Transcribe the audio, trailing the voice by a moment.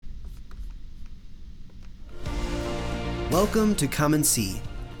Welcome to Come and See,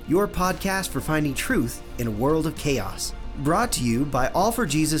 your podcast for finding truth in a world of chaos. Brought to you by All for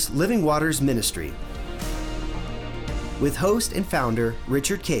Jesus Living Waters Ministry. With host and founder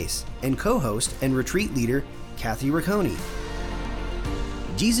Richard Case and co-host and retreat leader Kathy Riccone.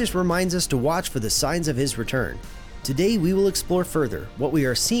 Jesus reminds us to watch for the signs of his return. Today we will explore further what we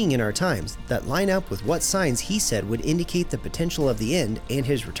are seeing in our times that line up with what signs he said would indicate the potential of the end and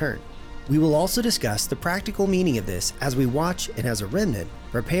his return. We will also discuss the practical meaning of this as we watch and as a remnant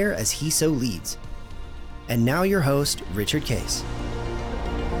prepare as he so leads. And now your host, Richard Case.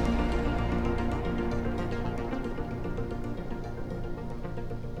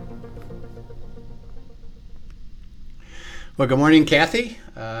 Well, good morning, Kathy.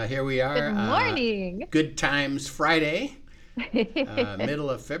 Here we are. Good morning. Good Times Friday, middle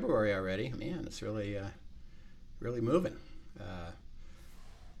of February already. Man, it's really moving.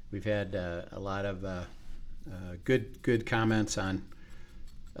 We've had a lot of good comments on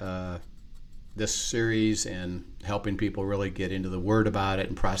this series and helping people really get into the Word about it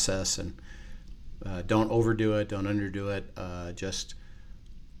and process. And don't overdo it, don't underdo it. Just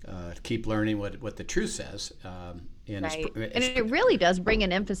keep learning what the truth says. And it really does bring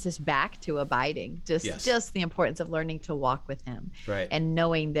an emphasis back to abiding, just the importance of learning to walk with him, right? And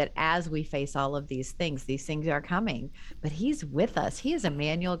knowing that as we face all of these things are coming, but he's with us. He is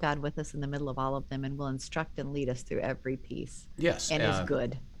Emmanuel, God with us in the middle of all of them, and will instruct and lead us through every piece. Yes, and is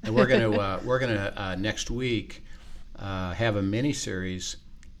good. And we're gonna next week have a mini series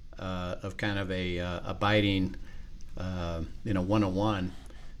of kind of a abiding, 101.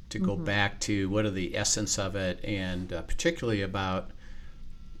 To go back to what are the essence of it, and particularly about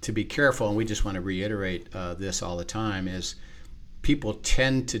to be careful, and we just want to reiterate this all the time, is people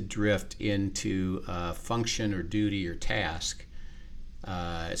tend to drift into function or duty or task.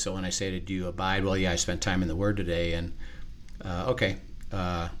 So when I say to do you abide, well, yeah, I spent time in the Word today, and okay.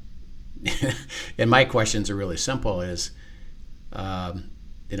 And my questions are really simple: is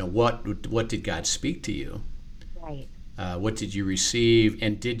what did God speak to you? Right. What did you receive,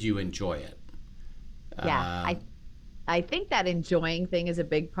 and did you enjoy it? Yeah, I think that enjoying thing is a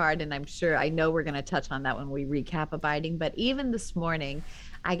big part, and I know we're going to touch on that when we recap abiding. But even this morning,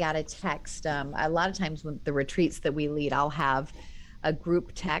 I got a text. A lot of times when the retreats that we lead, I'll have a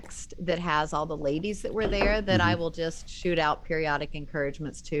group text that has all the ladies that were there that I will just shoot out periodic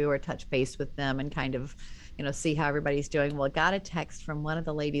encouragements to, or touch base with them and kind of, see how everybody's doing. Well, I got a text from one of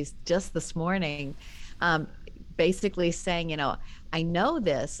the ladies just this morning, basically saying, I know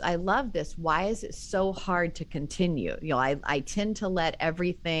this, I love this. Why is it so hard to continue? I tend to let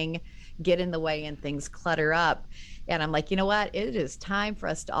everything get in the way and things clutter up. And I'm like, you know what? It is time for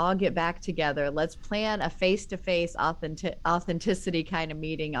us to all get back together. Let's plan a face-to-face authenticity kind of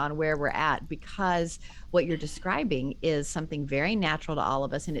meeting on where we're at, because what you're describing is something very natural to all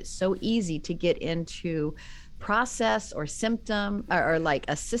of us. And it's so easy to get into process or symptom or like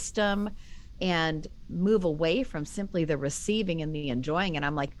a system and move away from simply the receiving and the enjoying. And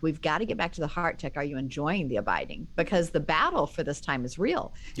I'm like, we've got to get back to the heart check. Are you enjoying the abiding? Because the battle for this time is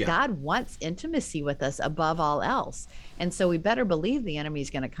real. Yeah. God wants intimacy with us above all else. And so we better believe the enemy's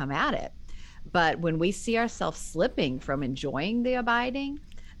going to come at it. But when we see ourselves slipping from enjoying the abiding,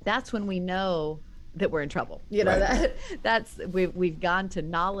 that's when we know that we're in trouble. Right. That's we've gone to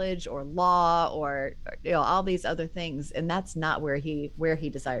knowledge or law or all these other things, and that's not where he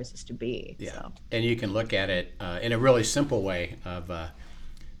desires us to be. Yeah. So. And you can look at it in a really simple way of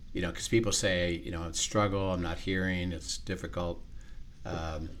because people say it's struggle, I'm not hearing, it's difficult,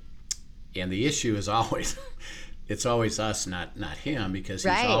 and the issue is always it's always us, not him, because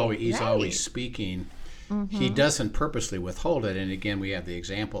he's always speaking. He doesn't purposely withhold it. And again, we have the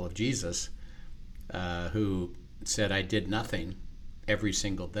example of Jesus, who said, I did nothing every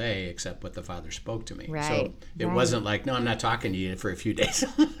single day except what the Father spoke to me. Right, so it wasn't like, no, I'm not talking to you for a few days.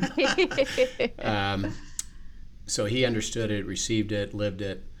 So he understood it, received it, lived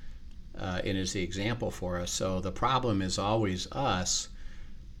it, and is the example for us. So the problem is always us.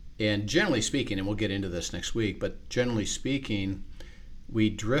 And generally speaking, and we'll get into this next week, but generally speaking, we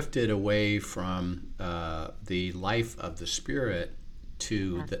drifted away from the life of the Spirit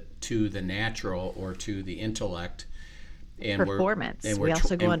to the natural or to the intellect, and performance. We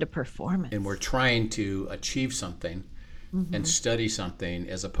also go into performance, and we're trying to achieve something and study something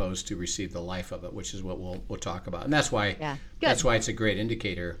as opposed to receive the life of it, which is what we'll talk about. And that's why it's a great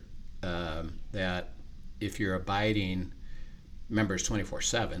indicator that if you're abiding, remember it's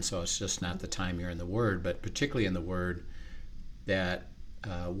 24/7, so it's just not the time you're in the Word, but particularly in the Word, that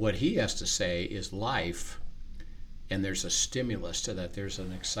what He has to say is life. and there's a stimulus to that. There's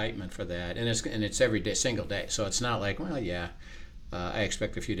an excitement for that, and it's every day, single day. So it's not like, well, yeah, I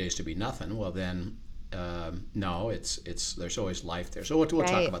expect a few days to be nothing. Well, then, no, it's there's always life there. So we'll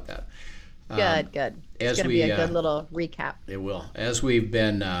talk about that. Good. It's going to be a good little recap. It will. As we've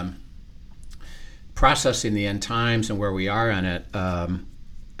been processing the end times and where we are on it,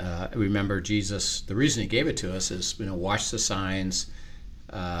 remember Jesus, the reason he gave it to us is, watch the signs,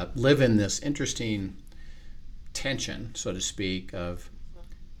 live in this interesting tension, so to speak, of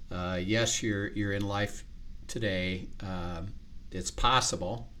yes, you're in life today. It's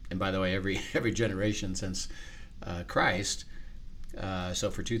possible, and by the way, every generation since Christ, so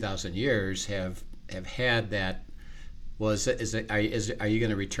for 2,000 years, have had that. Well, are you going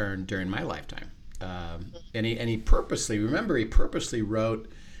to return during my lifetime? And he purposely wrote,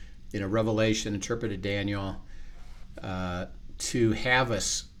 Revelation, interpreted Daniel, to have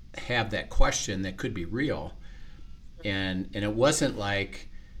us have that question that could be real. And it wasn't like,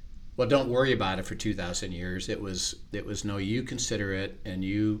 well, don't worry about it for 2,000 years. It was no, you consider it and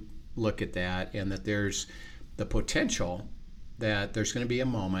you look at that, and that there's the potential that there's going to be a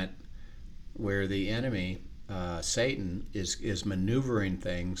moment where the enemy, Satan, is maneuvering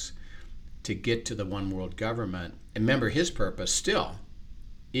things to get to the one world government. And remember his purpose still,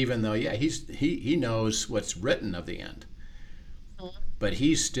 even though, yeah, he knows what's written of the end, but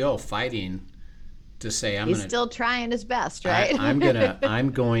he's still fighting to say, he's still trying his best, right? I'm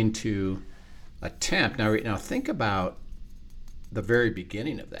going to attempt. Now think about the very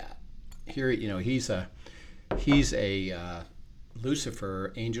beginning of that. Here, he's a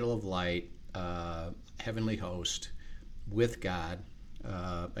Lucifer, angel of light, heavenly host with God,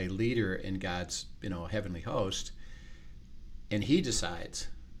 a leader in God's heavenly host, and he decides,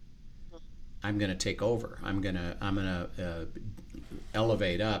 I'm going to take over. I'm going to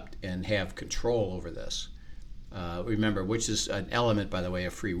elevate up and have control over this. Remember, which is an element, by the way,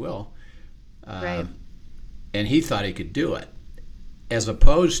 of free will. Right. And he thought he could do it, as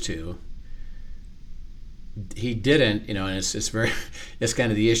opposed to he didn't. And it's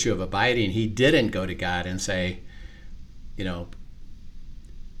kind of the issue of abiding. He didn't go to God and say,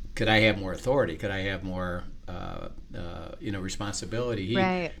 could I have more authority? Could I have more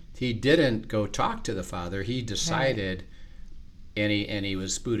responsibility? He didn't go talk to the Father. He decided, and he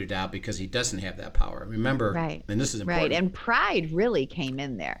was booted out because he doesn't have that power. Remember, and this is important. Right, and pride really came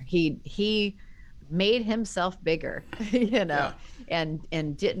in there. He made himself bigger,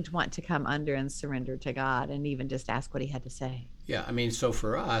 and didn't want to come under and surrender to God and even just ask what he had to say. Yeah, so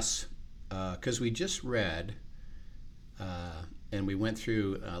for us, because we just read, and we went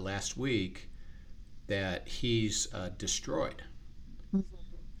through last week, that he's destroyed.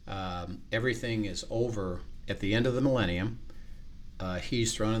 Everything is over at the end of the millennium.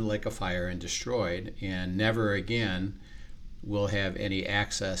 He's thrown in the lake of fire and destroyed, and never again will have any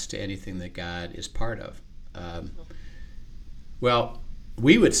access to anything that God is part of. Well,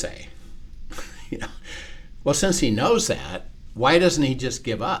 we would say, well, since he knows that, why doesn't he just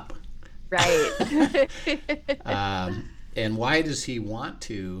give up? Right. And why does he want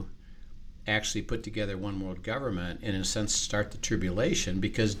to actually put together one world government and, in a sense, start the tribulation?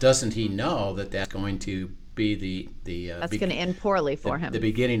 Because doesn't he know that that's going to be that's going to end poorly for him, the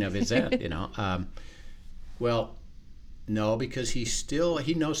beginning of his end? Well, no, because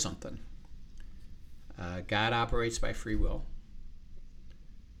he knows something. God operates by free will,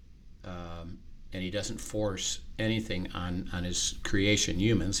 and he doesn't force anything on his creation,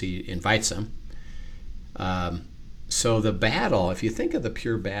 humans. He invites them. So the battle, if you think of the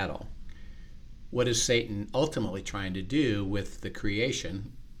pure battle, what is Satan ultimately trying to do with the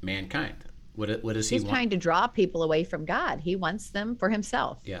creation, mankind? What does he want? He's trying to draw people away from God. He wants them for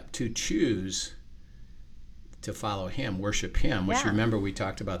himself. Yeah, to choose to follow him, worship him, which, remember, we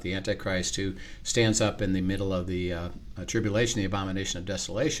talked about the Antichrist, who stands up in the middle of the tribulation, the abomination of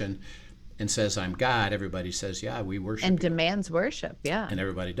desolation, and says, I'm God. Everybody says, yeah, we worship and you. Demands worship, yeah. And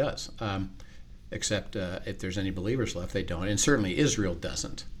everybody does. Except if there's any believers left, they don't. And certainly Israel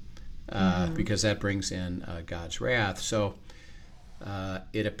doesn't, because that brings in God's wrath. So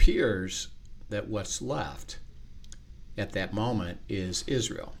it appears that what's left at that moment is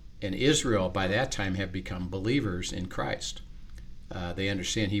Israel. And Israel, by that time, have become believers in Christ. They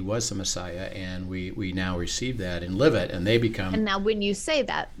understand he was the Messiah, and we now receive that and live it, and they become... And now when you say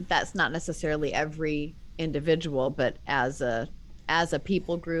that, that's not necessarily every individual, but as a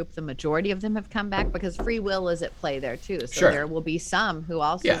people group, the majority of them have come back, because free will is at play there too. So there will be some who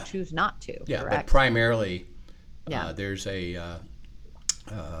also choose not to. Yeah, correct? But primarily, there's a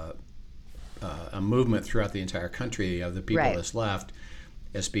movement throughout the entire country of the people that's left,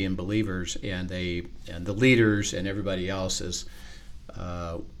 as being believers, and the leaders and everybody else is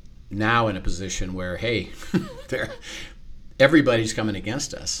now in a position where, hey, everybody's coming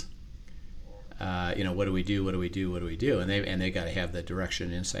against us. What do we do? What do we do? What do we do? And they got to have the direction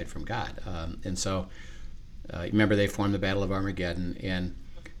and insight from God. And so, remember, they formed the Battle of Armageddon,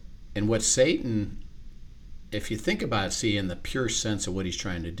 and what Satan, if you think about it, see in the pure sense of what he's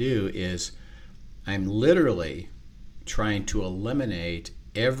trying to do is, I'm literally trying to eliminate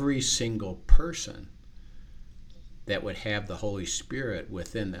every single person that would have the Holy Spirit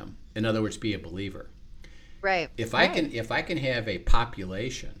within them. In other words, be a believer. Right. If I can have a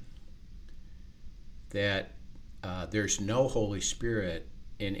population that there's no Holy Spirit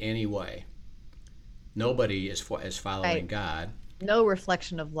in any way, nobody is following God. No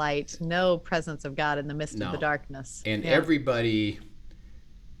reflection of light, no presence of God in the midst of the darkness. And everybody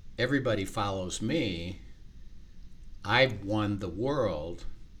follows me. I've won the world,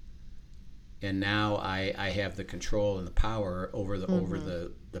 and now I have the control and the power over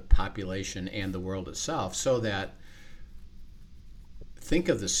the population and the world itself. So that, think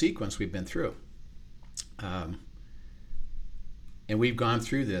of the sequence we've been through. And we've gone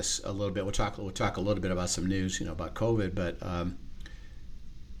through this a little bit. We'll talk a little bit about some news, about COVID, but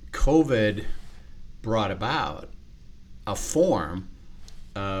COVID brought about a form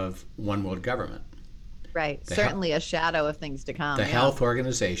of one world government. Right. Certainly a shadow of things to come. The Health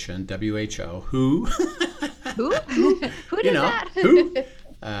Organization, WHO, who? Who? Who did that? Who?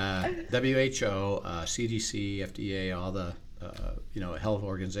 WHO, CDC, FDA, all the health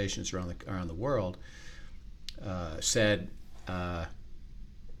organizations around the world said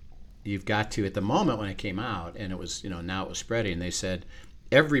you've got to, at the moment when it came out, and it was, now it was spreading, they said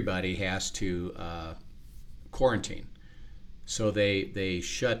everybody has to quarantine. So they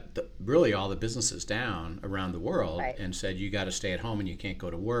shut really all the businesses down around the world, and said you got to stay at home and you can't go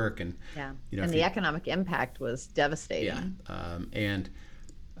to work, and and the economic impact was devastating.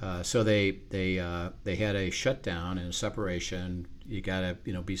 So they had a shutdown and a separation. You got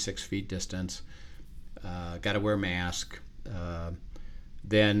to be 6 feet distance. Got to wear a mask.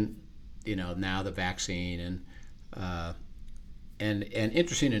 Then now the vaccine and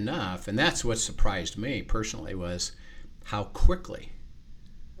interesting enough, and that's what surprised me personally, was how quickly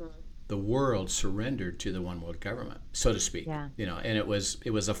the world surrendered to the one world government, so to speak. And it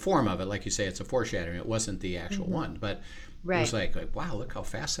was a form of it, like you say, it's a foreshadowing. It wasn't the actual one, but it was like, wow, look how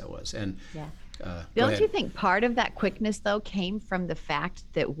fast that was. And don't you think part of that quickness, though, came from the fact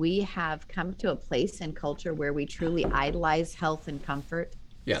that we have come to a place in culture where we truly idolize health and comfort?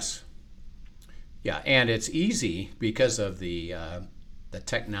 Yes. Yeah, and it's easy because of the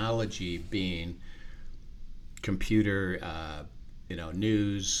technology being computer,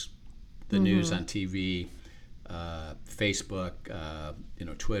 news, the news on TV, Facebook,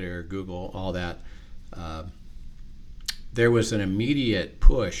 Twitter, Google, all that. There was an immediate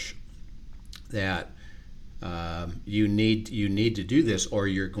push that you need to do this or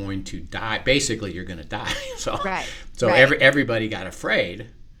you're going to die. Basically, you're going to die. Everybody got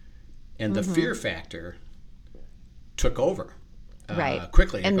afraid, and the fear factor took over.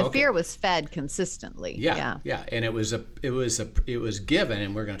 Quickly, and the fear was fed consistently. And it was given,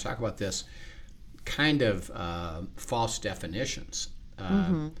 and we're going to talk about this, kind of false definitions,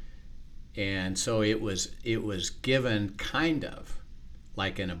 and so it was given kind of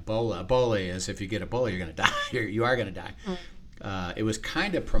like an Ebola. Ebola is, if you get Ebola, you're going to die. You are going to die. It was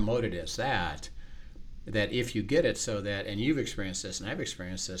kind of promoted as that if you get it, so that, and you've experienced this, and I've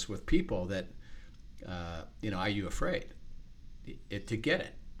experienced this with people that, are you afraid to get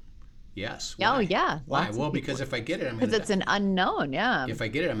it? Yes. Why? Oh, yeah. Why? Well, because if I get it, I'm going to die. Because it's an unknown, yeah. If I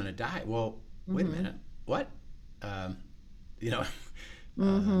get it, I'm going to die. Well, wait a minute. What?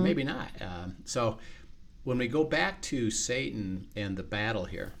 Maybe not. So when we go back to Satan and the battle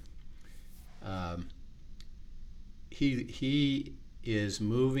here, he is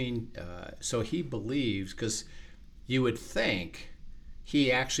moving, so he believes, because you would think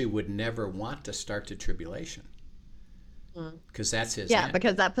he actually would never want to start the tribulation. Because that's his end.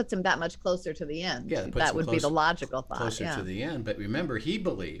 Because that puts him that much closer to the end. That would be the logical thought. Closer to the end. But remember, he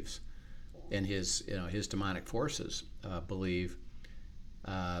believes, and his demonic forces believe,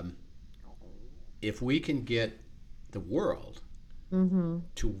 if we can get the world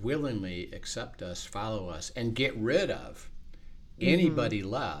to willingly accept us, follow us, and get rid of anybody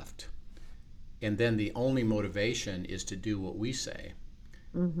left, and then the only motivation is to do what we say,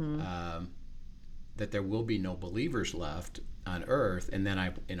 that there will be no believers left on earth, and then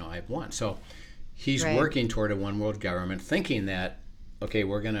I've won. So he's working toward a one world government, thinking that, okay,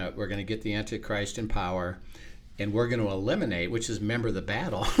 we're gonna get the Antichrist in power, and we're going to eliminate, which is remember the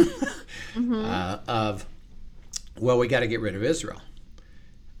battle of, well, we got to get rid of Israel.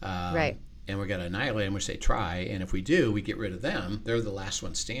 Right. And we got to annihilate them. We say try, and if we do, we get rid of them. They're the last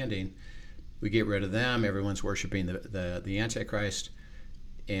ones standing. We get rid of them. Everyone's worshiping the Antichrist,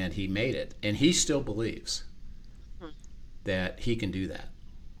 and he made it. And he still believes that he can do that.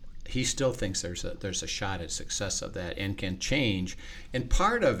 He still thinks there's a shot at success of that and can change. And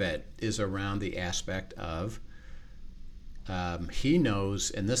part of it is around the aspect of he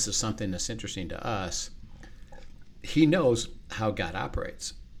knows, and this is something that's interesting to us, he knows how God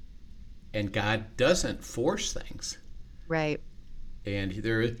operates. And God doesn't force things. Right. And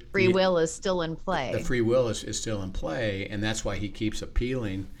free will is still in play. The free will is still in play, and that's why he keeps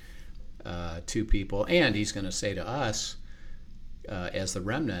appealing to people. And he's going to say to us, as the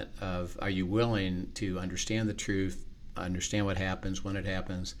remnant of, are you willing to understand the truth, understand what happens when it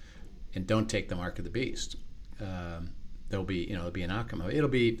happens, and don't take the mark of the beast? There'll be an outcome. There'll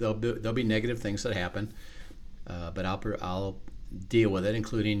be negative things that happen, but I'll deal with it,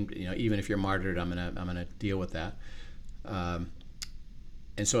 including even if you're martyred, I'm gonna deal with that.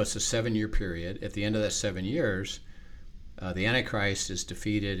 And so it's a 7-year period. At the end of that 7 years, the Antichrist is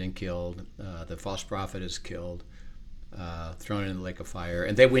defeated and killed. The false prophet is killed, thrown in the lake of fire,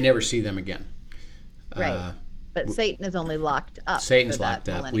 and we never see them again. Right. But Satan is only locked up. Satan's locked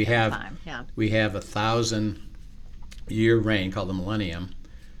up. We have a 1,000-year reign called the millennium,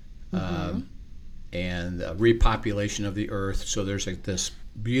 and a repopulation of the earth. So there's this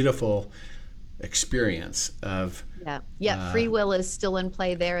beautiful experience of free will is still in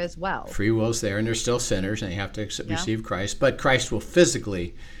play there as well. Free will's there, and they're still sinners, and they have to receive Christ. But Christ will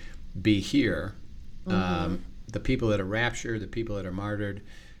physically be here. The people that are raptured, the people that are martyred,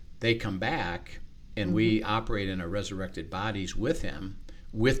 they come back, and we operate in our resurrected bodies with him,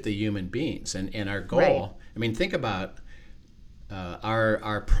 with the human beings. And our goal, I mean, think about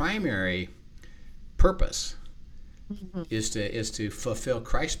our primary purpose is to fulfill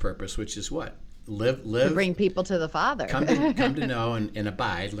Christ's purpose, which is what? Live to bring people to the Father. come to know and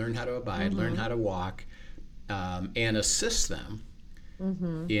abide, learn how to abide, learn how to walk, and assist them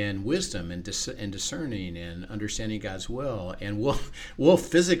in wisdom and discerning and understanding God's will. And we'll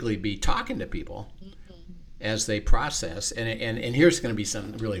physically be talking to people as they process. And here's going to be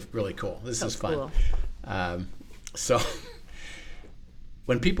something really, really cool. This is fun. Cool. So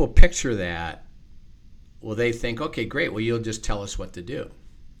when people picture that, well, they think, okay, great. Well, you'll just tell us what to do.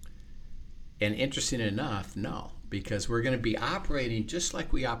 And interesting enough, no, because we're going to be operating just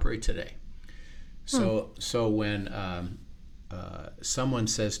like we operate today. So when someone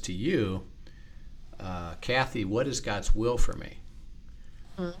says to you, Kathy, what is God's will for me?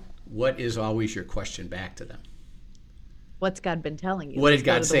 What is always your question back to them? What's God been telling you? What did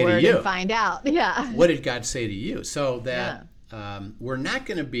God say to you? And find out. Yeah. What did God say to you? So that we're not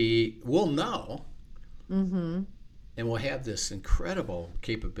going to be, we'll know, and we'll have this incredible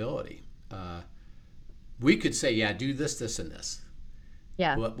capability. We could say, yeah, do this, this, and this.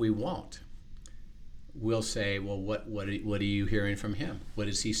 Yeah. But we won't. We'll say, well, what are you hearing from him? What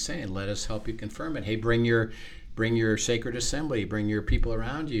is he saying? Let us help you confirm it. Hey, bring your sacred assembly. Bring your people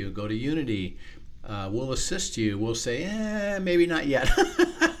around you. Go to unity. We'll assist you. We'll say, maybe not yet.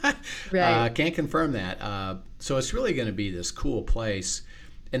 Right. Can't confirm that. So it's really going to be this cool place.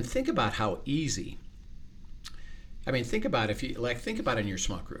 And think about how easy. I mean, think about think about in your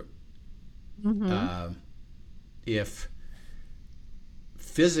small group. If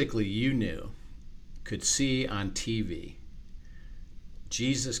physically you could see on TV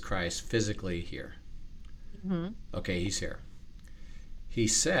Jesus Christ physically here. Okay, he's here. He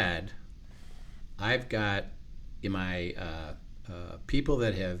said, I've got my people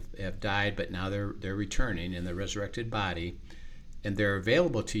that have died, but now they're returning in the resurrected body, and they're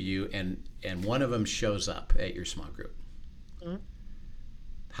available to you, and one of them shows up at your small group.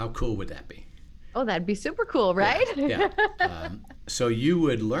 How cool would that be? Oh, that'd be super cool, right? Yeah. So you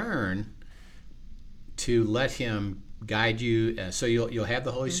would learn to let him guide you. So you'll have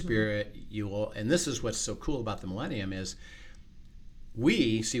the Holy Spirit. You will, and this is what's so cool about the millennium is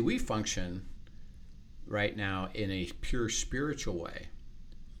we function right now in a pure spiritual way,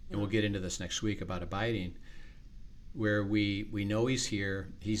 and we'll get into this next week about abiding, where we know he's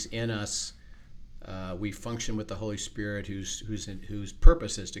here, he's in us. We function with the Holy Spirit, whose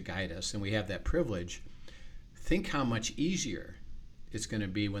purpose is to guide us, and we have that privilege. Think how much easier it's going to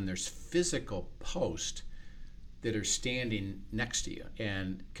be when there's physical post that are standing next to you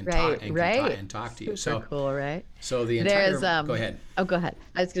and can Right, talk and right. talk to you. Super cool, right? So the entire go ahead. Oh, go ahead.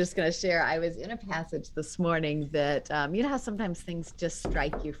 I was just going to share. I was in a passage this morning that you know how sometimes things just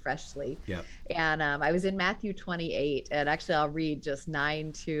strike you freshly. Yep. And I was in Matthew 28, and actually I'll read just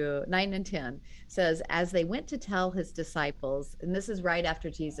 9 and 10. It says, as they went to tell his disciples, and this is right after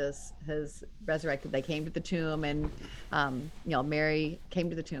Jesus has resurrected, they came to the tomb, and Mary came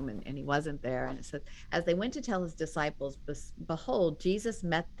to the tomb, and he wasn't there. And it says, as they went to tell his disciples, behold, Jesus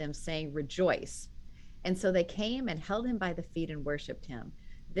met them, saying, rejoice. And so they came and held him by the feet and worshiped him.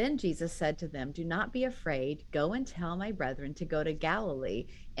 Then Jesus said to them, do not be afraid. Go and tell my brethren to go to Galilee,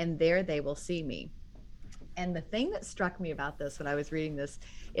 and there they will see me. And the thing that struck me about this when I was reading this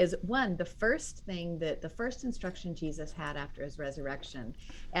is, one, the first instruction Jesus had after his resurrection,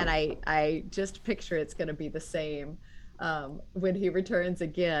 and I just picture it's going to be the same when he returns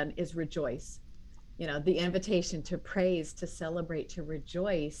again, is rejoice. The invitation to praise, to celebrate, to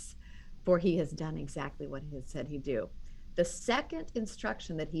rejoice, for he has done exactly what he had said he'd do. The second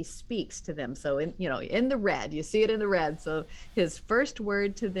instruction that he speaks to them, so in the red, you see it in the red. So his first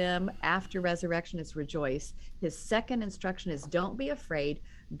word to them after resurrection is rejoice. His second instruction is, don't be afraid.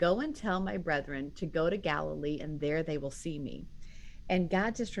 Go and tell my brethren to go to Galilee, and there they will see me. And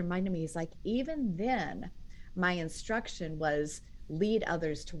God just reminded me, he's like, even then, my instruction was lead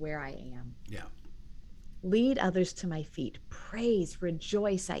others to where I am. Yeah. Lead others to my feet. Praise,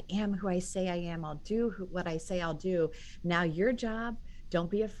 rejoice. I am who I say I am. I'll do what I say I'll do. Now your job, don't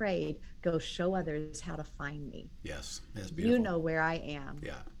be afraid. Go show others how to find me. Yes, that's beautiful. You know where I am.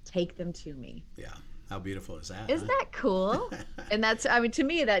 Yeah. Take them to me. Yeah. How beautiful is that? Isn't that cool? And that's, to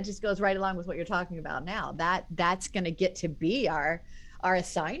me, that just goes right along with what you're talking about now. That's going to get to be our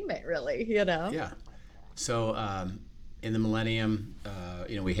assignment, really, Yeah. So in the millennium,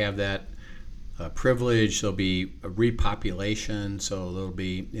 we have that privilege. There'll be a repopulation, so there'll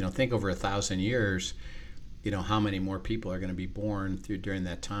be, think over 1,000 years, how many more people are going to be born during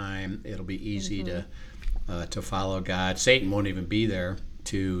that time. It'll be easy to follow God. Satan won't even be there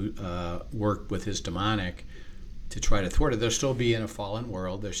to work with his demonic to try to thwart it. They'll still be in a fallen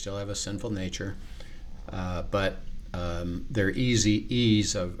world. They still have a sinful nature, but their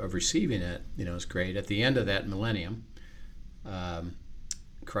ease of receiving it, is great. At the end of that millennium,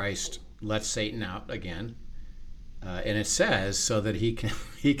 Christ lets Satan out again, and it says so that he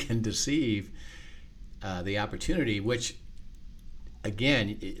can deceive the opportunity. Which,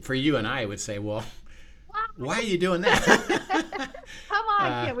 again, for you and I would say, well, why are you doing that? Come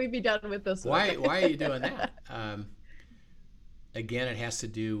on, can't we be done with this? Why are you doing that? Again, it has to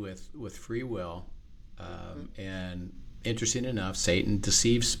do with free will, and interesting enough, Satan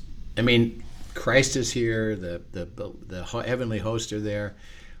deceives. Christ is here. The heavenly hosts are there.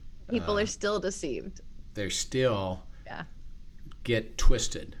 People are still deceived. They're still get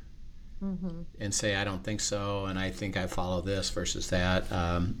twisted and say, I don't think so, and I think I follow this versus that.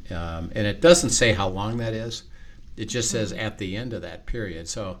 And it doesn't say how long that is. It just says at the end of that period.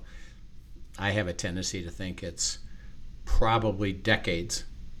 So I have a tendency to think it's probably decades.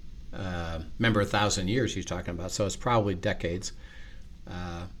 Remember 1,000 years he's talking about, so it's probably decades.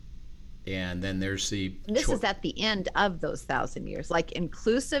 And then there's the... This is at the end of those 1,000 years, like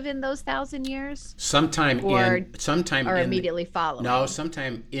inclusive in those 1,000 years? Sometime immediately following? No,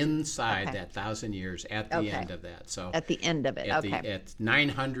 sometime inside that 1,000 years at the end of that. So at the end of it, at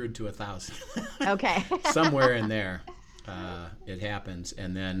 900 to 1,000. Okay. Somewhere in there it happens.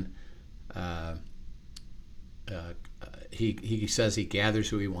 And then he says he gathers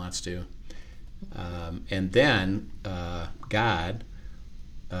who he wants to. And then God...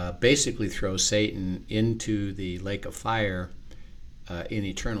 basically throws Satan into the lake of fire in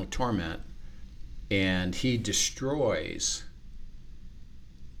eternal torment, and he destroys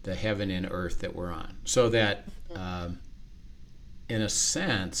the heaven and earth that we're on. So that, in a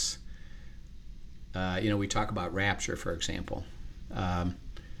sense, we talk about rapture, for example.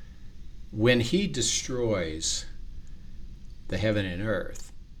 When he destroys the heaven and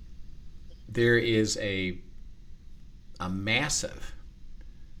earth, there is a massive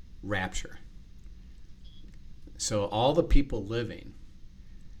rapture. So all the people living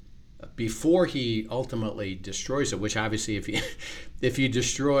before he ultimately destroys it, which obviously if you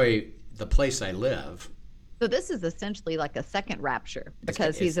destroy the place I live. So this is essentially like a second rapture,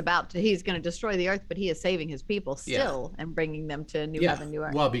 because he's going to destroy the earth, but he is saving his people still and bringing them to new heaven, new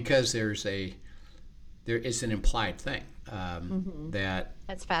earth. Well, because there is an implied thing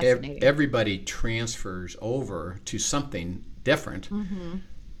that's fascinating. Everybody transfers over to something different.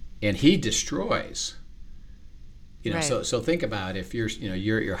 And he destroys, right. So think about if you're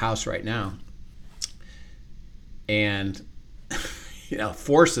at your house right now, and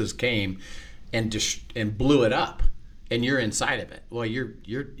forces came and blew it up, and you're inside of it. Well,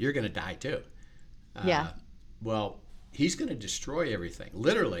 you're going to die too. Well, he's going to destroy everything,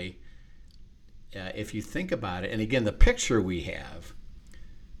 literally. If you think about it, and again, the picture we have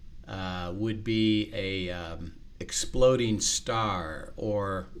would be a exploding star,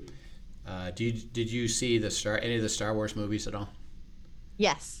 or did you see any of the Star Wars movies at all?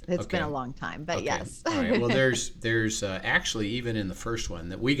 Yes, it's been a long time, but yes. All right. Well, there's actually, even in the first one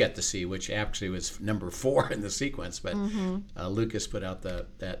that we got to see, which actually was number 4 in the sequence, but Lucas put out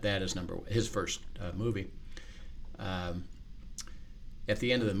that as his first movie. At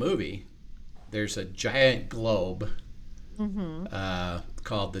the end of the movie, there's a giant globe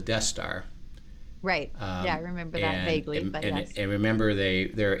called the Death Star. Right. I remember that vaguely. Yes. And remember,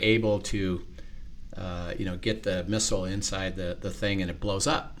 they're able to get the missile inside the thing, and it blows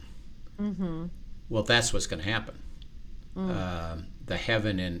up. Well, that's what's going to happen. The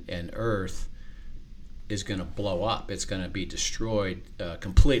heaven and earth is going to blow up. It's going to be destroyed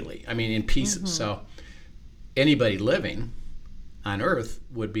completely. I mean, in pieces. So anybody living on earth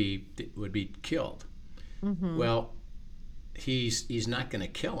would be killed. Well, he's not going to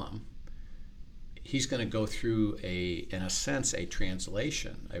kill them. He's going to go through in a sense, a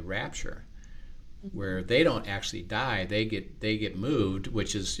translation, a rapture, where they don't actually die. They get moved,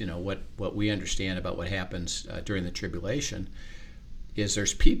 which is what we understand about what happens during the tribulation. Is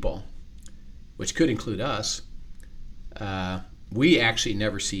there's people, which could include us. We actually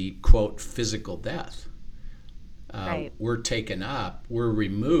never see, quote, physical death. Right. We're taken up. We're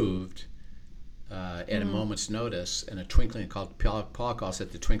removed at a moment's notice, in a twinkling. Paul calls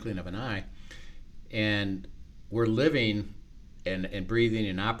it the twinkling of an eye. And we're living and breathing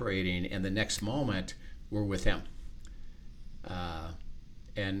and operating, and the next moment we're with him.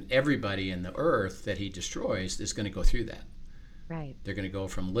 And everybody in the earth that he destroys is going to go through that. Right. They're going to go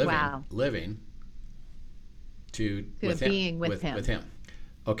from living to being with him.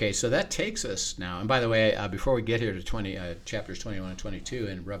 Okay, so that takes us now. And by the way, before we get here to chapters 21 and 22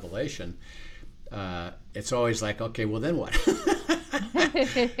 in Revelation, it's always like, okay, well then what?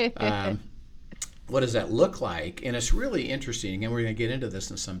 What does that look like? And it's really interesting, and we're going to get into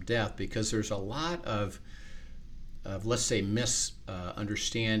this in some depth, because there's a lot of let's say,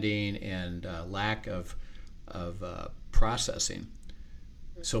 misunderstanding and lack of processing.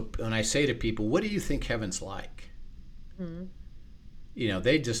 So when I say to people, what do you think heaven's like?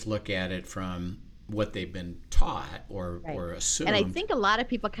 They just look at it from what they've been taught or assumed. And I think a lot of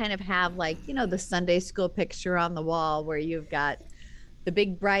people kind of have, like, the Sunday school picture on the wall where you've got the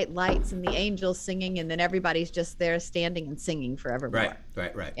big bright lights and the angels singing, and then everybody's just there standing and singing forevermore.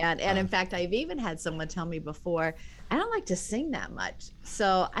 Right. And in fact, I've even had someone tell me before, I don't like to sing that much,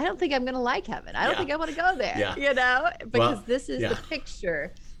 so I don't think I'm going to like heaven. I don't think I want to go there. Because this is the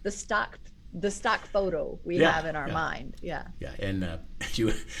picture, the stock photo we have in our mind. Yeah. And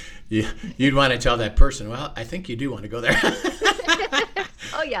you'd want to tell that person, well, I think you do want to go there.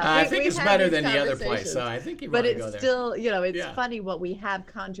 Oh yeah, I think it's better than the other place, so I think you want to go there. But it's still, it's funny what we have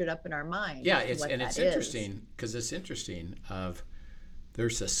conjured up in our mind. Yeah, it's interesting, because it's interesting.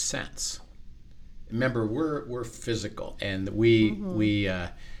 There's a sense. Remember, we're physical, and we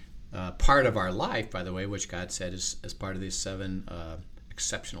part of our life, by the way, which God said is as part of these 7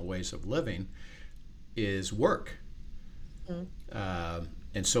 exceptional ways of living, is work.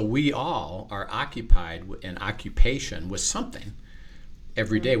 And so we all are occupied in occupation with something.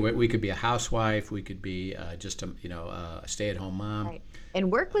 Every day, we could be a housewife, we could be just a stay-at-home mom. Right.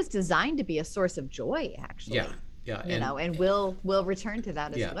 And work was designed to be a source of joy, actually. Yeah. And we'll return to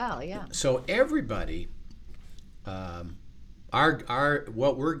that as well. Yeah. So everybody, our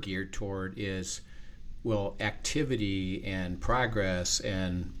what we're geared toward is, activity and progress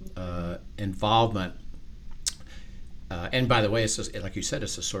and involvement. And by the way, it's just, like you said,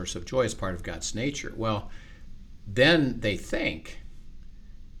 it's a source of joy. It's part of God's nature. Well, then they think.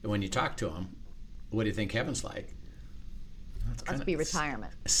 When you talk to them, what do you think heaven's like? Must be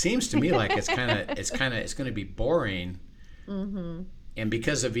retirement. It seems to me like it's going to be boring. And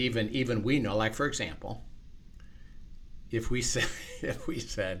because of even we know, like, for example, if we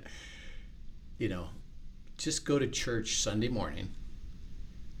said, just go to church Sunday morning,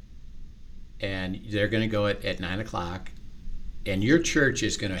 and they're going to go at 9:00, and your church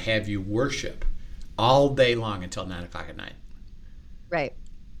is going to have you worship all day long until 9:00 at night. Right.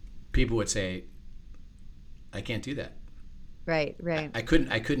 People would say, I can't do that. Right. I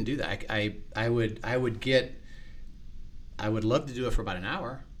couldn't do that. I would love to do it for about an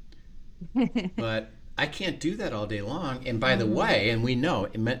hour, but I can't do that all day long. And by the way, and we know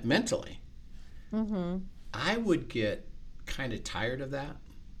mentally, I would get kind of tired of that.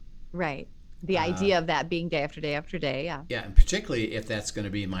 Right. The idea of that being day after day after day. Yeah. Yeah, and particularly if that's going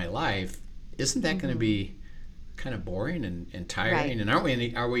to be my life, isn't that going to be kind of boring and tiring? Right.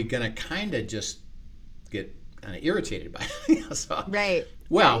 And are we going to kind of just get kind of irritated by it? So, Right.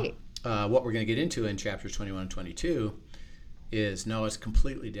 Well, Right. What we're going to get into in chapters 21 and 22 is no, it's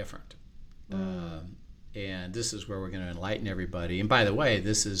completely different. And this is where we're going to enlighten everybody. And by the way,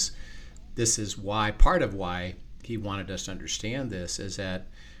 this is why, part of why he wanted us to understand this is that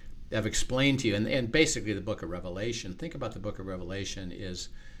I've explained to you, and basically the book of Revelation, think about the book of Revelation is,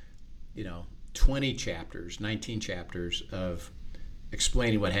 20 chapters, 19 chapters of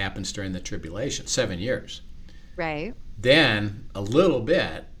explaining what happens during the tribulation, 7 years. Right. Then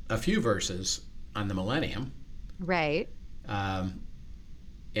a few verses on the millennium. Right. And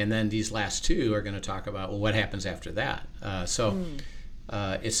then these last two are going to talk about, well, what happens after that.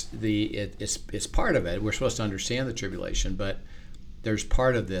 It's part of it. We're supposed to understand the tribulation, but there's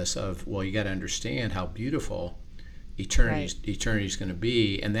part of this of, well, you got to understand how beautiful eternity is going to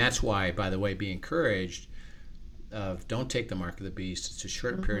be. And that's why, by the way, be encouraged of don't take the mark of the beast. It's a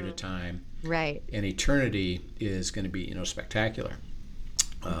short period of time. Right. And eternity is going to be, spectacular.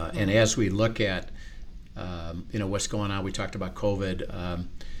 And as we look at, what's going on, we talked about COVID.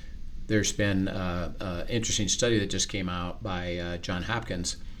 There's been an interesting study that just came out by Johns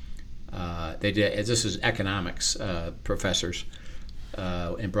Hopkins. This is economics professors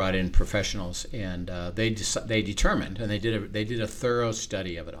and brought in professionals, and they determined, and they did a thorough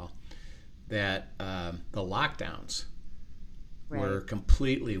study of it all, that the lockdowns were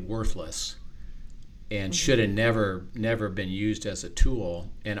completely worthless and should have never been used as a tool.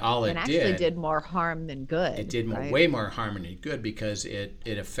 And it actually did more harm than good. It did way more harm than good because it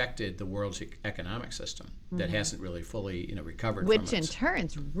affected the world's economic system that hasn't really fully recovered from it. Which in turn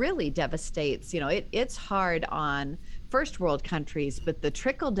really devastates. It's hard on first world countries, but the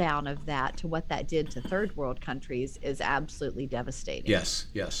trickle down of that to what that did to third world countries is absolutely devastating. Yes.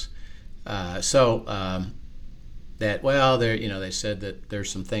 They said that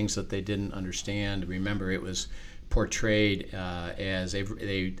there's some things that they didn't understand. Remember, it was portrayed as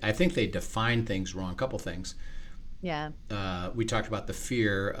I think they defined things wrong. A couple things. Yeah. We talked about the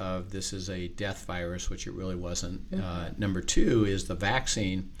fear of this is a death virus, which it really wasn't. Number two is the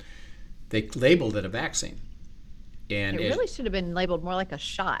vaccine. They labeled it a vaccine. And it really should have been labeled more like a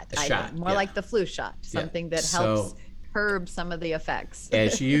shot. More like the flu shot, something that helps curb some of the effects.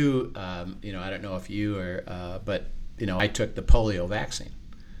 As you, I don't know if you are, but I took the polio vaccine.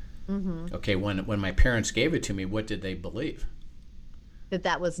 Okay, when my parents gave it to me, what did they believe?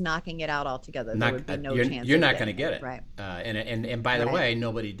 That was knocking it out altogether. There would be no chance. You're not going to get it, right? And by the way,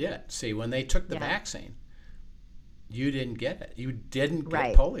 nobody did. See, when they took the vaccine, you didn't get it. You didn't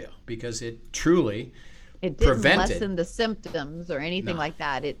get polio because it truly. It didn't lessen the symptoms or anything like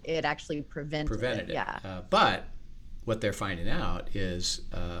that. It actually prevented it. Yeah. But what they're finding out is,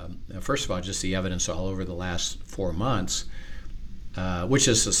 first of all, just the evidence all over the last 4 months, which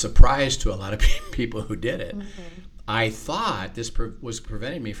is a surprise to a lot of people who did it. I thought this was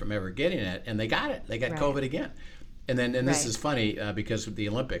preventing me from ever getting it, and they got it. They got COVID again. And this is funny because of the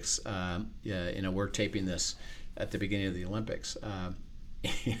Olympics. We're taping this at the beginning of the Olympics.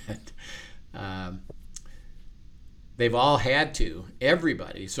 They've all had to,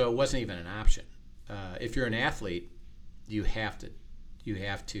 everybody, so it wasn't even an option. If you're an athlete, you have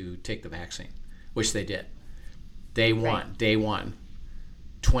to take the vaccine, which they did. Day one,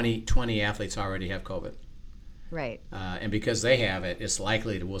 20 athletes already have COVID. Right. And because they have it, it's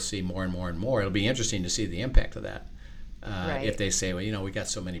likely that we'll see more and more and more. It'll be interesting to see the impact of that. If they say, well, we got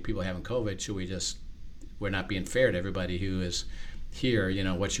so many people having COVID, we're not being fair to everybody who is here,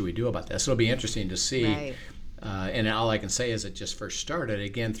 what should we do about that? So it'll be interesting to see. Right. And all I can say is it just first started,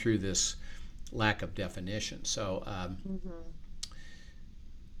 again, through this lack of definition. So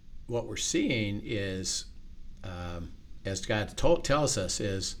what we're seeing is, as God tells us,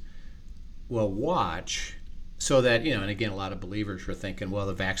 is, well, watch, so that, and again, a lot of believers were thinking, well,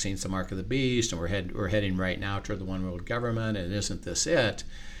 the vaccine's the mark of the beast, and we're heading right now toward the one world government, and isn't this it?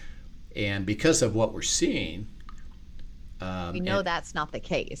 And because of what we're seeing, we know that's not the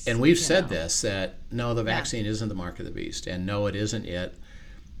case. And we've said this, that no, the vaccine isn't the mark of the beast, and no, it isn't it.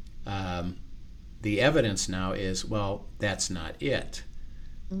 The evidence now is, well, that's not it.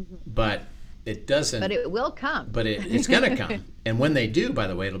 But it doesn't. But it will come. But it's going to come. And when they do, by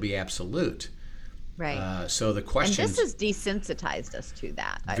the way, it'll be absolute. Right. So the question. And this has desensitized us to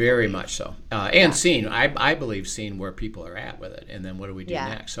that. Very much so. And I believe seeing where people are at with it, and then what do we do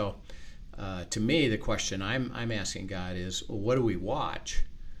next? So to me, the question I'm asking God is, well, what do we watch?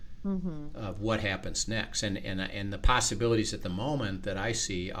 of what happens next. And the possibilities at the moment that I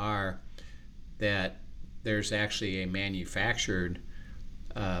see are that there's actually a manufactured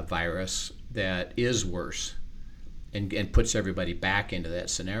virus that is worse and puts everybody back into that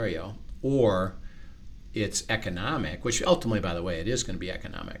scenario, or it's economic, which ultimately, by the way, it is going to be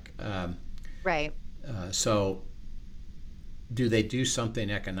economic. Right. So do they do something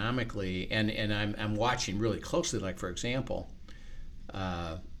economically? And I'm watching really closely, like, for example,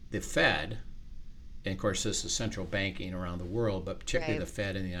 the Fed, and of course this is central banking around the world, but particularly the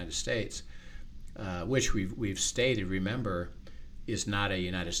Fed in the United States, which we've stated, remember, is not a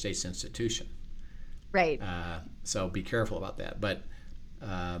United States institution. Right. So be careful about that. But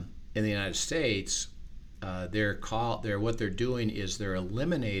in the United States, what they're doing is they're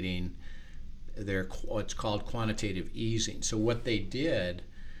eliminating what's called quantitative easing. So what they did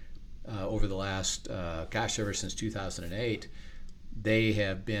over the last, ever since 2008, they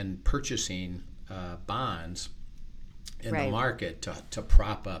have been purchasing bonds in the market to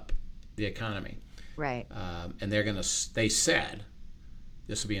prop up the economy. Right. And they said,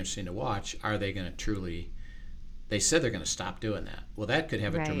 this will be interesting to watch, are they going to truly, they said they're going to stop doing that. Well, that could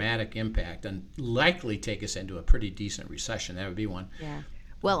have a dramatic impact and likely take us into a pretty decent recession. That would be one. Yeah.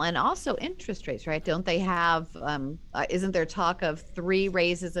 Well, and also interest rates, right? Don't they have, isn't there talk of 3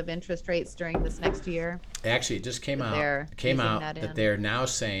 raises of interest rates during this next year? Actually, it just came out that they're now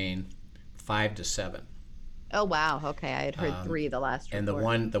saying 5 to 7. Oh, wow. Okay. I had heard 3 the last report.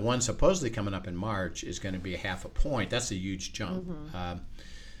 And the one supposedly coming up in March is going to be 0.5 point. That's a huge jump.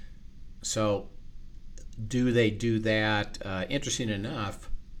 So do they do that? Interesting enough,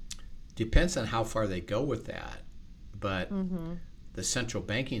 depends on how far they go with that. But the central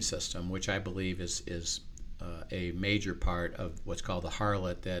banking system, which I believe is a major part of what's called the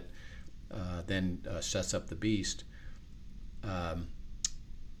harlot that then sets up the beast,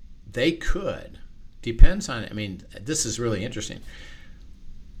 they could, depends on, I mean, this is really interesting.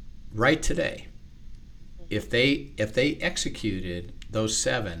 Right today, if they executed those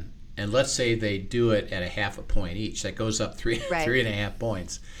 7, and let's say they do it at 0.5 point each, that goes up 3.5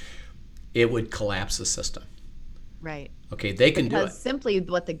 points, it would collapse the system. Right. Okay, they can do it. Because simply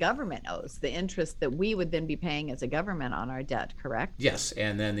what the government owes, the interest that we would then be paying as a government on our debt, correct? Yes,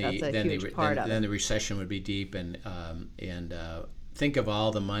 and then the recession would be deep, and think of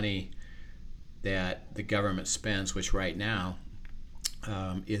all the money that the government spends, which right now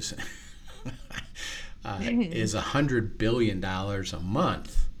is $100 billion a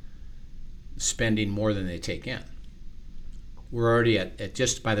month, spending more than they take in. We're already at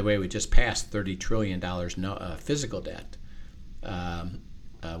just, by the way, we just passed $30 trillion physical debt,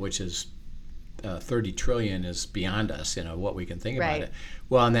 which is 30 trillion is beyond us, what we can think about it.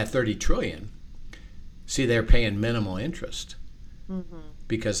 Well, on that 30 trillion, see, they're paying minimal interest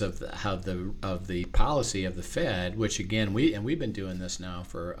because of the policy of the Fed, which again, we've been doing this now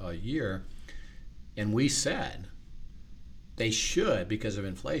for a year, and we said they should, because of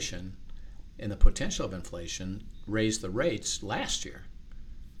inflation and the potential of inflation, raise the rates last year.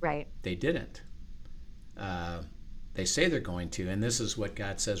 Right. They didn't. They say they're going to, and this is what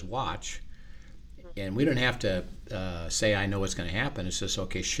God says, watch. And we don't have to say, I know what's going to happen. It's just,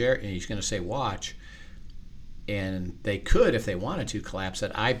 okay, share, and he's going to say, watch. And they could, if they wanted to, collapse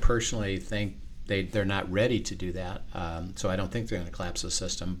it. I personally think they're not ready to do that, so I don't think they're going to collapse the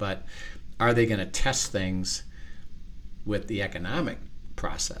system. But are they going to test things with the economic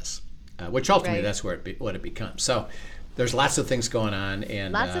process? Which ultimately that's what it becomes. So there's lots of things going on,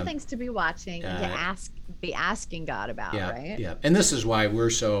 and lots of things to be watching and be asking God about, right? Yeah, and this is why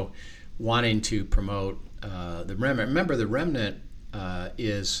we're so wanting to promote the remnant. Remember, the remnant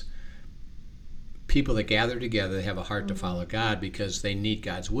is people that gather together. They have a heart to follow God because they need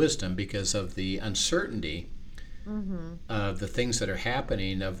God's wisdom because of the uncertainty of the things that are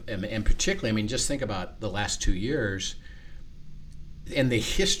happening. And particularly, I mean, just think about the last 2 years. In the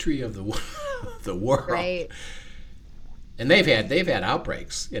history of the world, right? And they've had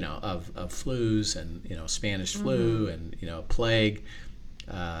outbreaks, of flus and Spanish flu and plague.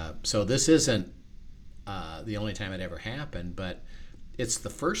 So this isn't the only time it ever happened, but it's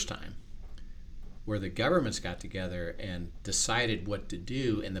the first time where the governments got together and decided what to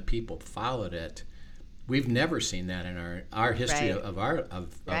do, and the people followed it. We've never seen that in our history of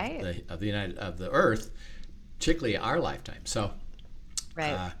the earth, particularly our lifetime. So.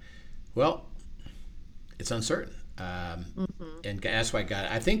 Right. Well, it's uncertain, and that's why God.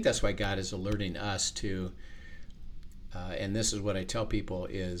 I think that's why God is alerting us to. And this is what I tell people: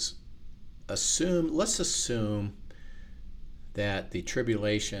 is let's assume that the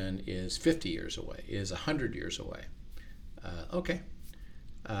tribulation is 50 years away, is 100 years away. Okay,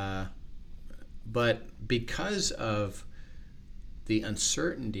 But because of the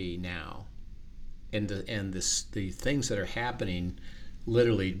uncertainty now, and the things that are happening,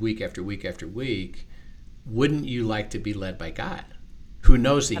 literally week after week after week, wouldn't you like to be led by God, who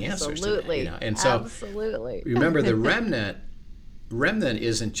knows the answers to that? You know? And so, absolutely. Remember, the remnant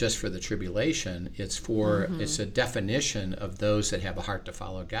isn't just for the tribulation. It's for it's a definition of those that have a heart to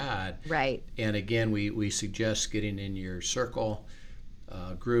follow God. Right. And again, we suggest getting in your circle,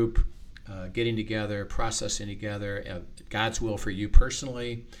 group, getting together, processing together, God's will for you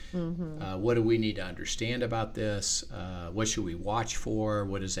personally. What do we need to understand about this? What should we watch for?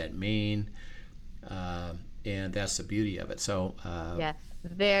 What does that mean? And that's the beauty of it. So yeah,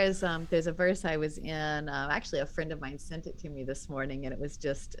 there's a verse I was in. Actually, a friend of mine sent it to me this morning, and it was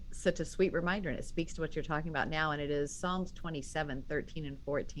just such a sweet reminder. And it speaks to what you're talking about now. And it is Psalms 27:13 and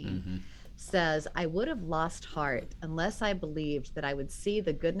 14. Says, I would have lost heart unless I believed that I would see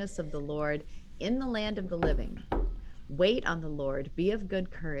the goodness of the Lord in the land of the living. Wait on the Lord, be of good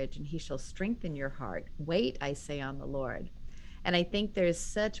courage, and he shall strengthen your heart. Wait, I say, on the Lord. And I think there's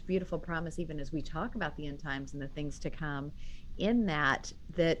such beautiful promise, even as we talk about the end times and the things to come, in that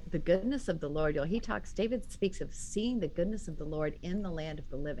the goodness of the Lord, David speaks of seeing the goodness of the Lord in the land of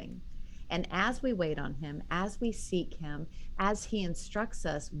the living. And as we wait on him, as we seek him, as he instructs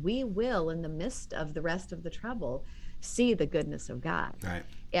us, we will, in the midst of the rest of the trouble, see the goodness of God. Right.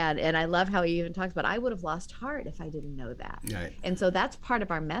 And I love how he even talks about, I would have lost heart if I didn't know that. Right. And so that's part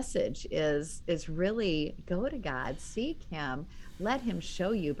of our message is really go to God, seek him, let him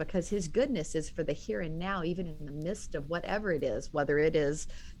show you, because his goodness is for the here and now, even in the midst of whatever it is, whether it is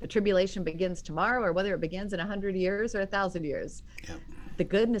the tribulation begins tomorrow or whether it begins in 100 years or 1,000 years. Yep. The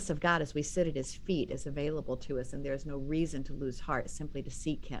goodness of God as we sit at his feet is available to us, and there's no reason to lose heart, simply to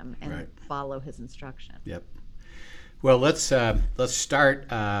seek him and follow his instruction. Yep. Well, let's start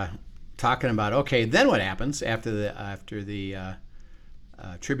talking about, okay, then what happens after the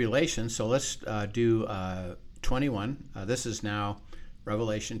tribulation. So let's do 21. This is now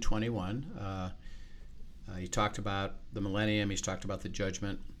Revelation 21. He talked about the millennium. He's talked about the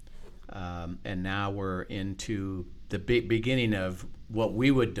judgment. And now we're into the beginning of what we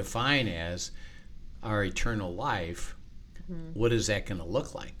would define as our eternal life. What is that going to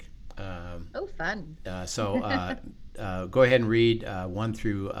look like? Fun. So go ahead and read 1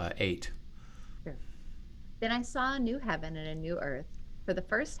 through 8. Sure. Then I saw a new heaven and a new earth, for the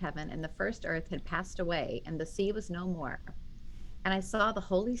first heaven and the first earth had passed away, and the sea was no more. And I saw the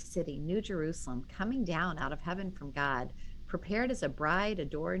holy city, New Jerusalem, coming down out of heaven from God, prepared as a bride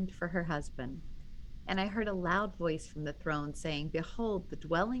adorned for her husband. And I heard a loud voice from the throne saying, Behold, the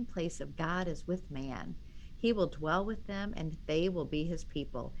dwelling place of God is with man. He will dwell with them, and they will be his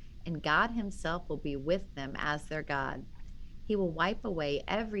people, and God himself will be with them as their God. He will wipe away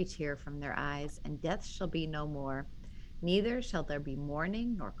every tear from their eyes, and death shall be no more. Neither shall there be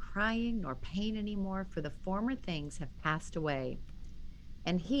mourning, nor crying, nor pain any more, for the former things have passed away.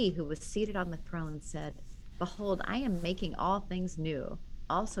 And he who was seated on the throne said, Behold, I am making all things new.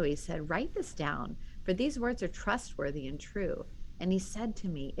 Also he said, Write this down, for these words are trustworthy and true. And he said to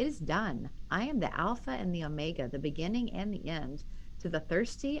me, It is done. I am the Alpha and the Omega, the beginning and the end. To the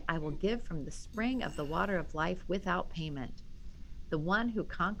thirsty I will give from the spring of the water of life without payment. The one who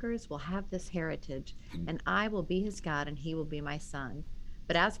conquers will have this heritage, and I will be his God, and he will be my son.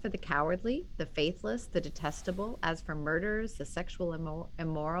 But as for the cowardly, the faithless, the detestable, as for murderers, the sexual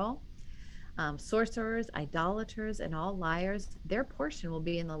immoral, sorcerers, idolaters, and all liars, their portion will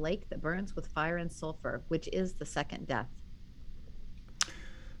be in the lake that burns with fire and sulfur, which is the second death.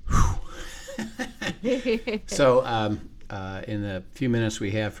 So in the few minutes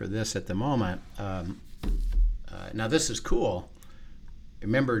we have for this at the moment, now this is cool.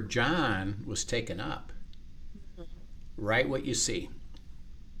 Remember, John was taken up. Write what you see.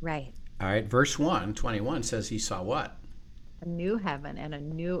 Right. All right, verse 21 says he saw what? A new heaven and a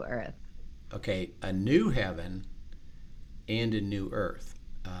new earth. Okay, a new heaven and a new earth.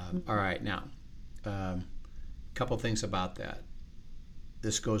 All right, now, a couple things about that.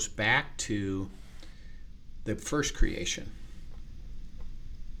 This goes back to the first creation.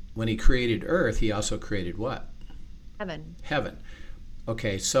 When he created earth, he also created what? Heaven. Heaven.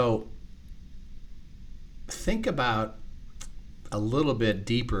 Okay, so think about a little bit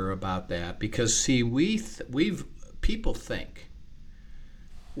deeper about that, because see, people think,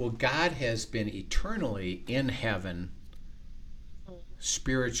 well, God has been eternally in heaven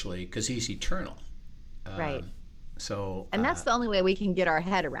spiritually because he's eternal. Right. So, and that's the only way we can get our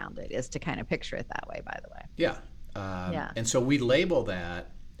head around it, is to kind of picture it that way, by the way. Yeah. And so we label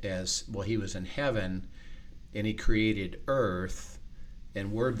that as, well, he was in heaven and he created earth,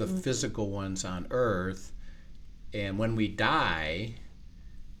 and we're the physical ones on earth. And when we die,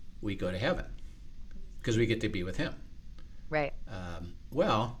 we go to heaven because we get to be with him. Right.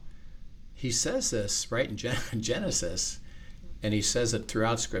 Well, he says this right in Genesis, and he says it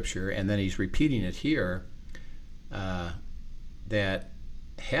throughout Scripture, and then he's repeating it here, that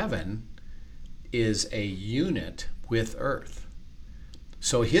heaven is a unit with earth.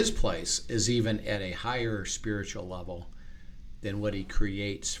 So his place is even at a higher spiritual level than what he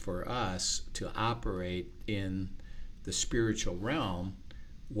creates for us to operate in the spiritual realm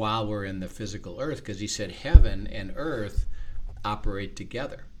while we're in the physical earth, because he said heaven and earth operate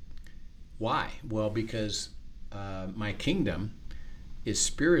together. Why? Well, because my kingdom is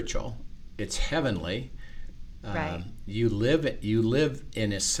spiritual, it's heavenly. Right. You live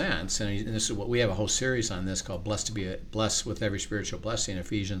in a sense, and this is what we have a whole series on this called "Blessed with Every Spiritual Blessing,"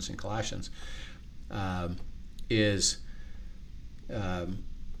 Ephesians and Colossians.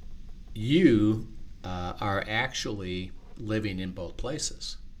 You are actually living in both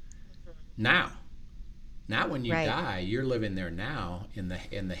places now. Not when you die, you're living there now in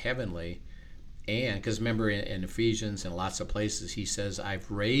the heavenly. And because remember in Ephesians and lots of places he says, I've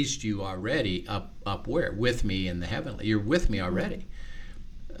raised you already up where? With me in the heavenly. You're with me already.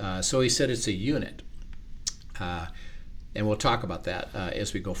 So he said it's a unit. And we'll talk about that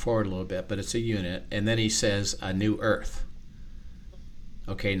as we go forward a little bit, but it's a unit. And then he says a new earth.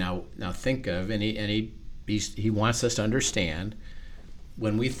 Okay, now think of, and he wants us to understand,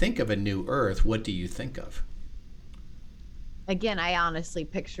 when we think of a new earth, what do you think of? Again, I honestly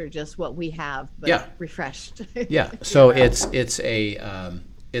picture just what we have, but refreshed. Yeah. So it's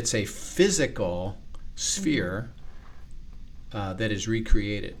a physical sphere that is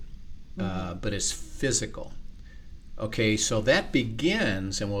recreated, but it's physical. Okay. So that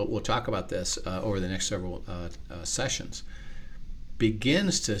begins, and we'll talk about this over the next several sessions.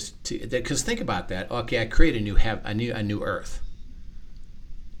 Begins to because think about that. Okay, I create a new earth,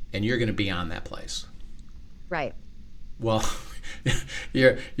 and you're going to be on that place. Right. Well,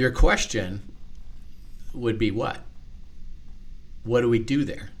 your question would be what? What do we do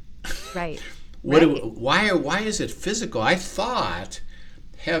there? Right. Why is it physical? I thought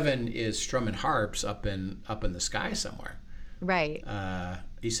heaven is strumming harps up in the sky somewhere. Right.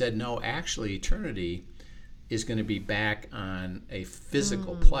 He said no. Actually, eternity is going to be back on a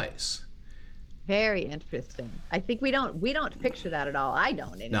physical place. Very interesting. I think we don't picture that at all. I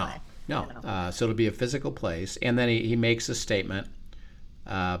don't anyway. No. So it'll be a physical place. And then he makes a statement,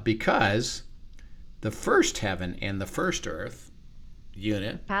 because the first heaven and the first earth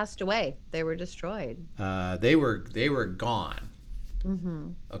unit passed away. They were destroyed. They were gone. Mm-hmm.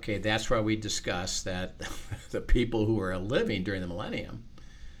 Okay, that's why we discussed that the people who were living during the millennium,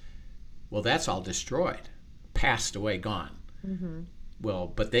 well, that's all destroyed, passed away, gone. Mm-hmm. Well,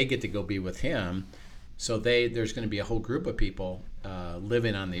 but they get to go be with him. So there's going to be a whole group of people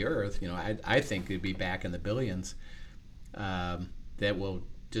living on the earth. I think it'd be back in the billions that will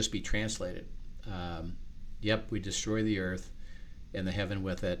just be translated. Yep, we destroy the earth and the heaven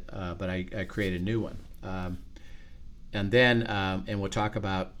with it, but I create a new one. And then, and we'll talk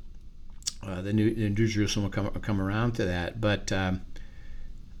about the New Jerusalem will come around to that. But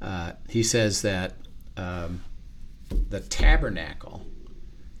he says that the tabernacle.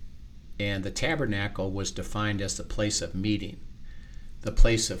 And the tabernacle was defined as the place of meeting, the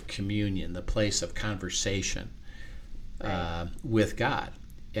place of communion, the place of conversation with God.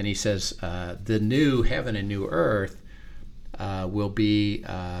 And he says the new heaven and new earth will be,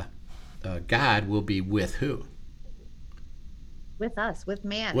 God will be with who? With us, with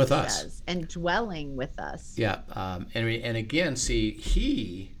man. With us. Says, and dwelling with us. Yeah. And again, see,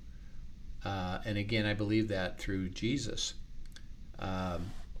 he, and again, I believe that through Jesus.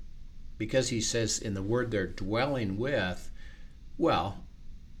 Because he says in the word they're dwelling with, well,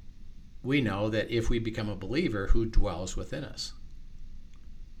 we know that if we become a believer, who dwells within us?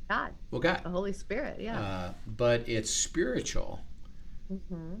 God. Well, God. The Holy Spirit, yeah. But it's spiritual.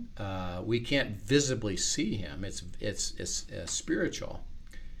 Mm-hmm. We can't visibly see him. It's spiritual.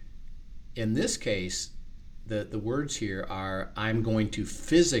 In this case, the words here are, I'm going to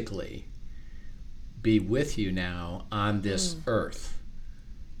physically be with you now on this earth.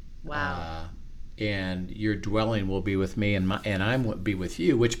 Wow. And your dwelling will be with me, and I will be with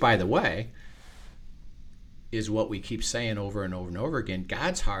you, which, by the way, is what we keep saying over and over and over again.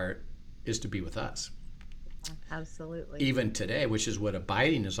 God's heart is to be with us. Absolutely. Even today, which is what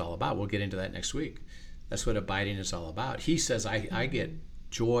abiding is all about. We'll get into that next week. That's what abiding is all about. He says, I get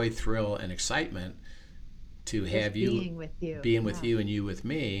joy, thrill, and excitement to have you being with you and you with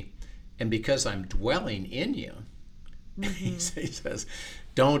me. And because I'm dwelling in you, He says,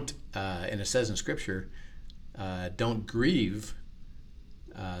 don't, and it says in Scripture, don't grieve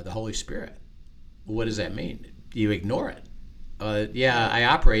the Holy Spirit. What does that mean? You ignore it. I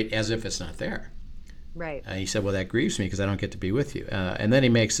operate as if it's not there. Right. He said, well, that grieves me because I don't get to be with you. And then he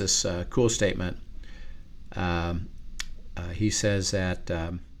makes this cool statement. He says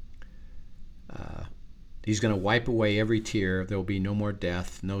that he's going to wipe away every tear. There will be no more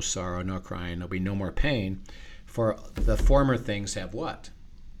death, no sorrow, no crying. There'll be no more pain. For the former things have what?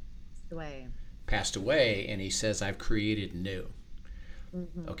 Passed away. And he says, I've created new.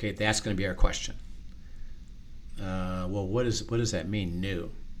 Mm-hmm. Okay, that's going to be our question. Well, what does that mean,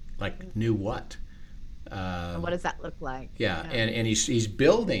 new? Like new what? And what does that look like? Yeah. And he's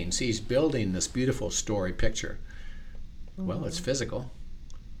building this beautiful story picture. Mm-hmm. Well, it's physical.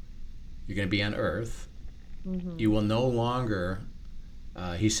 You're going to be on earth. Mm-hmm. You will no longer,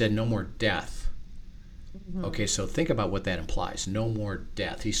 he said, no more death. Mm-hmm. Okay, so think about what that implies. No more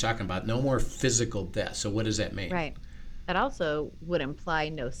death. He's talking about no more physical death. So what does that mean? Right. That also would imply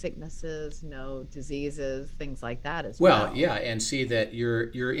no sicknesses, no diseases, things like that as well. Well, yeah, and see that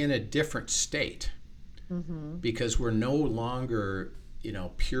you're in a different state. Mm-hmm. Because we're no longer,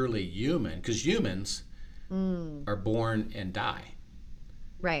 purely human, because humans are born and die.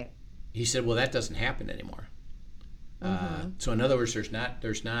 Right. He said, well, that doesn't happen anymore. Mm-hmm. So in other words,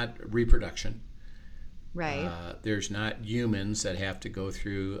 there's not reproduction. Right. There's not humans that have to go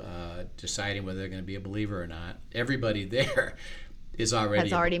through deciding whether they're going to be a believer or not. Everybody there has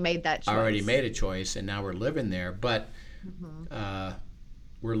already made that choice. Already made a choice, and now we're living there. But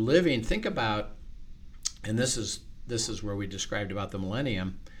we're living. Think about, and this is where we described about the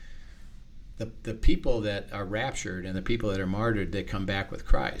millennium. The people that are raptured and the people that are martyred, that come back with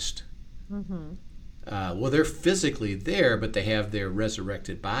Christ. Mm-hmm. Well, they're physically there, but they have their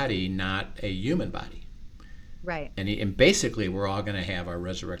resurrected body, not a human body. Right. And basically, we're all going to have our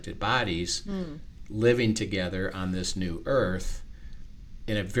resurrected bodies living together on this new earth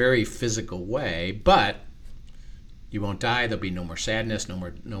in a very physical way. But you won't die. There'll be no more sadness,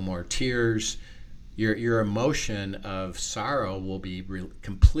 no more tears. Your emotion of sorrow will be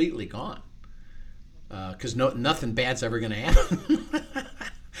completely gone, because nothing bad's ever going to happen.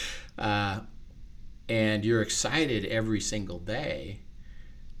 And you're excited every single day.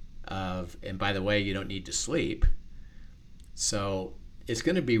 And by the way, you don't need to sleep. So it's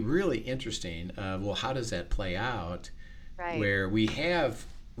going to be really interesting. Well, how does that play out? Right. Where we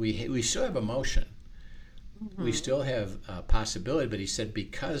still have emotion. Mm-hmm. We still have possibility, but he said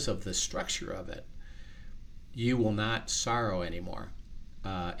because of the structure of it, you will not sorrow anymore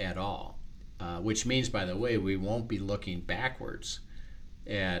at all. Which means, by the way, we won't be looking backwards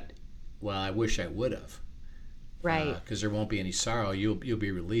at, well, I wish I would have. Right. Because there won't be any sorrow. You'll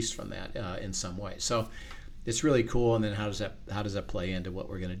be released from that in some way. So it's really cool. And then how does that play into what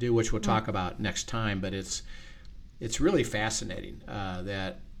we're going to do, which we'll talk about next time. But it's really fascinating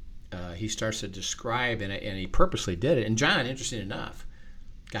that he starts to describe, and he purposely did it. And John, interesting enough,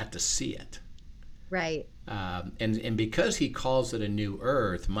 got to see it. Right. And because he calls it a new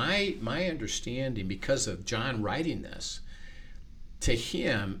earth, my understanding, because of John writing this, to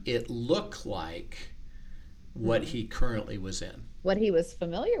him it looked like what he currently was in. What he was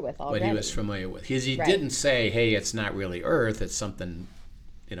familiar with already. What he was familiar with. Because he didn't say, hey, it's not really earth, it's something,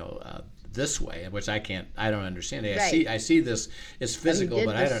 this way, which I don't understand. Right. I see this, it's physical,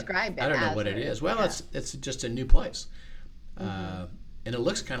 but I don't know what it is. Well, it's just a new place. And it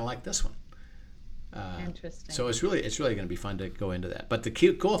looks kind of like this one. Interesting. So it's really going to be fun to go into that. But the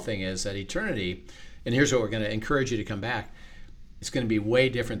cool thing is that eternity, and here's what we're going to encourage you to come back, it's going to be way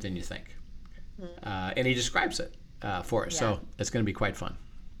different than you think. And he describes it for us. Yeah. So it's going to be quite fun.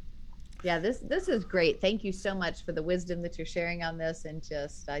 Yeah, this is great. Thank you so much for the wisdom that you're sharing on this. And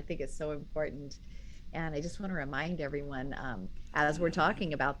I think it's so important. And I just want to remind everyone, as we're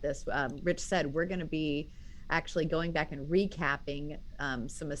talking about this, Rich said we're going to be actually going back and recapping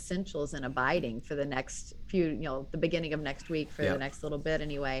some essentials in abiding for the next few, the beginning of next week, for the next little bit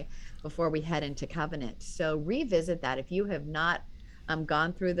anyway, before we head into covenant. So revisit that. If you have not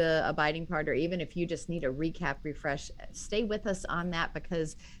gone through the abiding part, or even if you just need a recap, refresh, stay with us on that,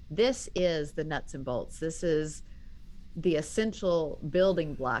 because this is the nuts and bolts. This is the essential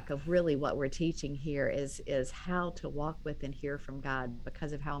building block of really what we're teaching here is how to walk with and hear from God,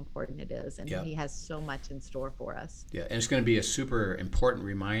 because of how important it is. And he has so much in store for us. Yeah, and it's going to be a super important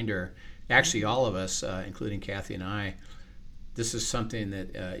reminder. Actually, all of us, including Kathy and I, this is something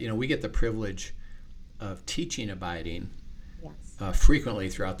that, we get the privilege of teaching abiding frequently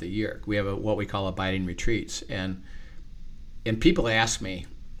throughout the year. We have what we call abiding retreats. And people ask me,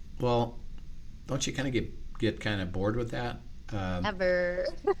 well, don't you kind of get get kind of bored with that. Never.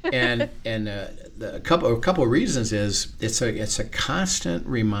 A couple of reasons is it's a constant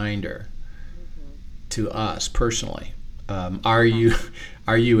reminder to us personally. Are you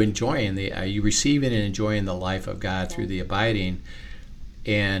enjoying are you receiving and enjoying the life of God through the abiding?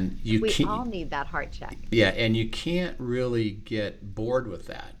 And we all need that heart check. Yeah, and you can't really get bored with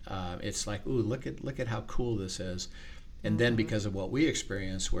that. It's like, ooh, look at how cool this is. And then because of what we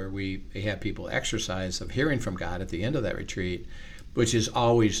experience, where we have people exercise of hearing from God at the end of that retreat, which is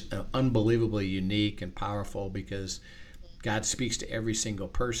always unbelievably unique and powerful because God speaks to every single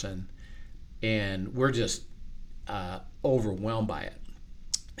person, and we're just overwhelmed by it.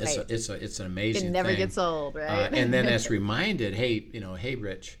 It's an amazing thing. It never gets old, right? And then it's reminded, hey,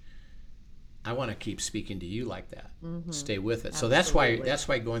 Rich, I want to keep speaking to you like that. Stay with it. Absolutely. So that's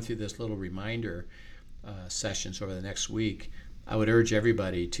why going through this little reminder sessions over the next week, I would urge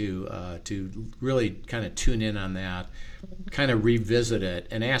everybody to really kind of tune in on that, kind of revisit it,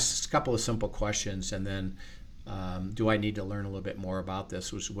 and ask a couple of simple questions, and then do I need to learn a little bit more about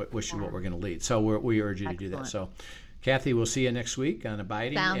this, which is what we're going to lead. So we urge you to do that. So, Kathy, we'll see you next week on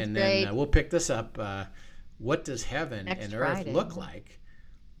Abiding. Sounds and great. Then we'll pick this up. What does heaven Next and earth Friday. look like?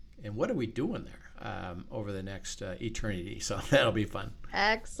 And what are we doing there over the next eternity? So that'll be fun.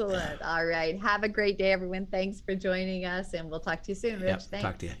 Excellent. All right. Have a great day, everyone. Thanks for joining us, and we'll talk to you soon, Rich. Yep. Thanks.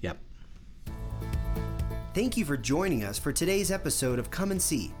 Talk to you. Yep. Thank you for joining us for today's episode of Come and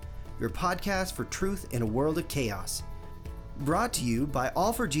See, your podcast for truth in a world of chaos. Brought to you by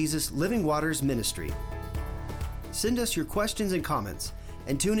All for Jesus Living Waters Ministry. Send us your questions and comments,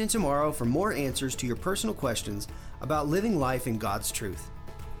 and tune in tomorrow for more answers to your personal questions about living life in God's truth.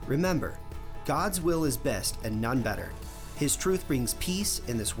 Remember, God's will is best and none better. His truth brings peace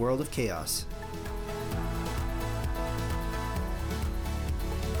in this world of chaos.